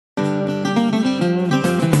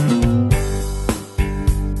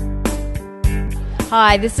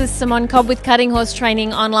Hi, this is Simone Cobb with Cutting Horse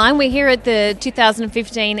Training Online. We're here at the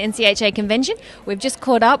 2015 NCHA Convention. We've just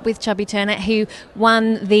caught up with Chubby Turner, who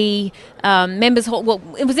won the Members Hall. Well,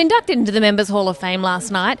 it was inducted into the Members Hall of Fame last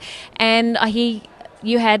night, and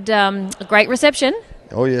you had a great reception.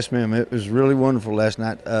 Oh yes, ma'am. It was really wonderful last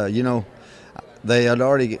night. They had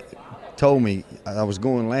already told me I was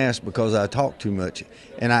going last because I talked too much,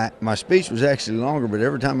 and my speech was actually longer. But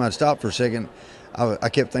every time I'd stop for a second, I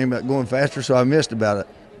kept thinking about going faster, so I missed about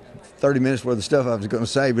 30 minutes worth of stuff I was going to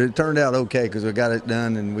say, but it turned out okay because I got it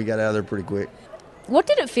done and we got out of there pretty quick. What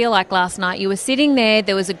did it feel like last night? You were sitting there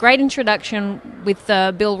was a great introduction with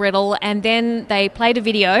Bill Riddle, and then they played a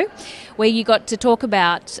video where you got to talk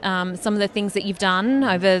about some of the things that you've done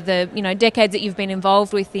over the decades that you've been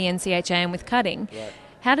involved with the NCHA and with cutting. Right.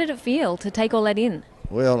 How did it feel to take all that in?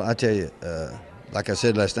 Well, I tell you, like I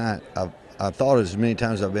said last night, I thought as many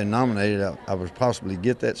times as I've been nominated, I would possibly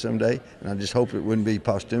get that someday, and I just hope it wouldn't be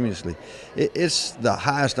posthumously. It's the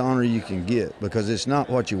highest honor you can get because it's not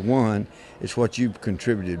what you won, it's what you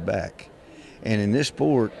contributed back. And in this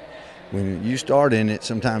sport, when you start in it,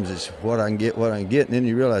 sometimes it's what I can get, and then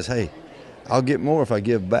you realize, hey, I'll get more if I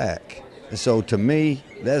give back. And so to me,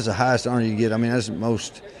 that's the highest honor you get. I mean, that's the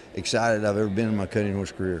most excited I've ever been in my cutting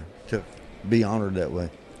horse career, to be honored that way.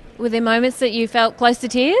 Were there moments that you felt close to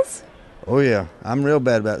tears? Oh, yeah. I'm real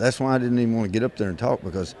bad about it. That's why I didn't even want to get up there and talk,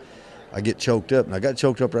 because I get choked up. And I got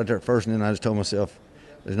choked up right there at first, and then I just told myself,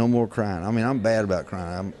 there's no more crying. I mean, I'm bad about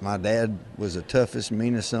crying. My dad was the toughest,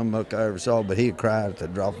 meanest son of a buck I ever saw, but he'd cry at the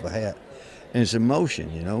drop of a hat. And it's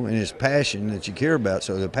emotion, and it's passion that you care about,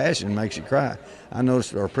 so the passion makes you cry. I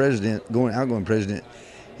noticed our president, outgoing president,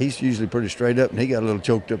 he's usually pretty straight up, and he got a little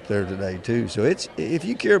choked up there today, too. So if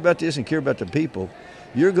you care about this and care about the people,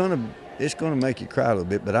 it's going to make you cry a little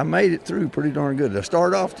bit, but I made it through pretty darn good. I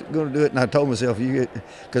started off going to do it, and I told myself,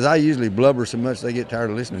 because I usually blubber so much they get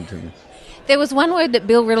tired of listening to me. There was one word that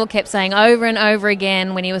Bill Riddle kept saying over and over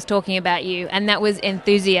again when he was talking about you, and that was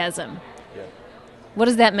enthusiasm. Yeah. What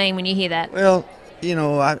does that mean when you hear that? Well,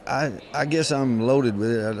 I guess I'm loaded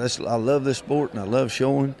with it. I love this sport, and I love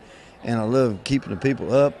showing, and I love keeping the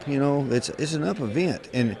people up. It's an up event,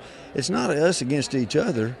 and it's not us against each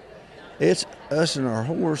other. It's us and our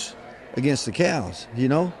horse against the cows,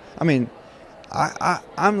 I mean,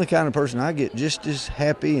 I'm the kind of person I get just as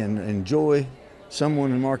happy and enjoy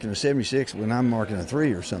someone marking a 76 when I'm marking a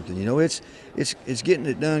 3 or something. It's getting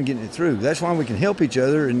it done, getting it through. That's why we can help each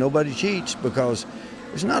other and nobody cheats, because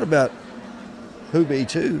it's not about who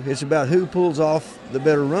beats who. It's about who pulls off the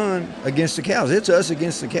better run against the cows. It's us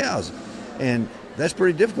against the cows, and that's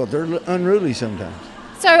pretty difficult. They're unruly sometimes.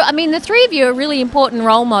 So, I mean, the three of you are really important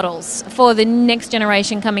role models for the next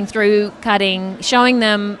generation coming through cutting, showing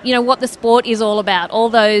them, what the sport is all about, all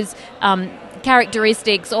those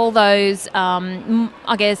characteristics, all those, morals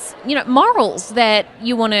that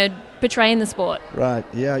you want to portray in the sport. Right,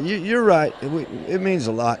 yeah, you're right. It means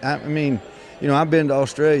a lot. I mean, I've been to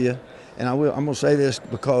Australia, and I'm going to say this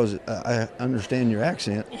because I understand your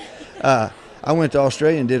accent. I went to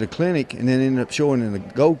Australia and did a clinic and then ended up showing in the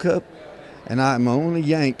Gold Cup. And I'm the only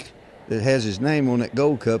Yank that has his name on that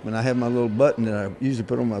Gold Cup, and I have my little button that I usually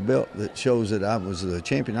put on my belt that shows that I was the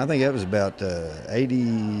champion. I think that was about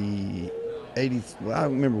 80, well, I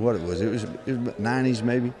don't remember what it was. It was about 90s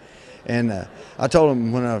maybe. And I told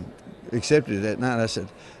him when I accepted it that night, I said,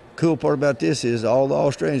 cool part about this is all the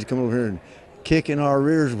Australians come over here and kicking our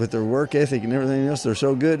rears with their work ethic and everything else. They're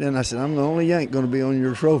so good. And I said, I'm the only Yank going to be on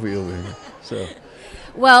your trophy over here. So.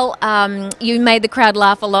 Well, you made the crowd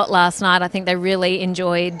laugh a lot last night. I think they really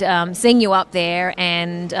enjoyed seeing you up there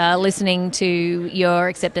and listening to your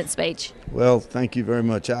acceptance speech. Well, thank you very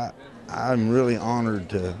much. I'm really honored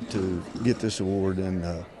to get this award, and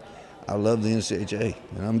I love the NCHA,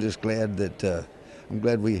 and I'm just glad that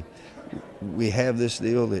we have this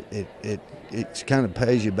deal. It kind of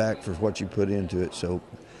pays you back for what you put into it, so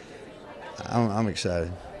I'm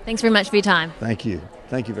excited. Thanks very much for your time. Thank you.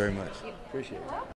 Thank you very much. Appreciate it.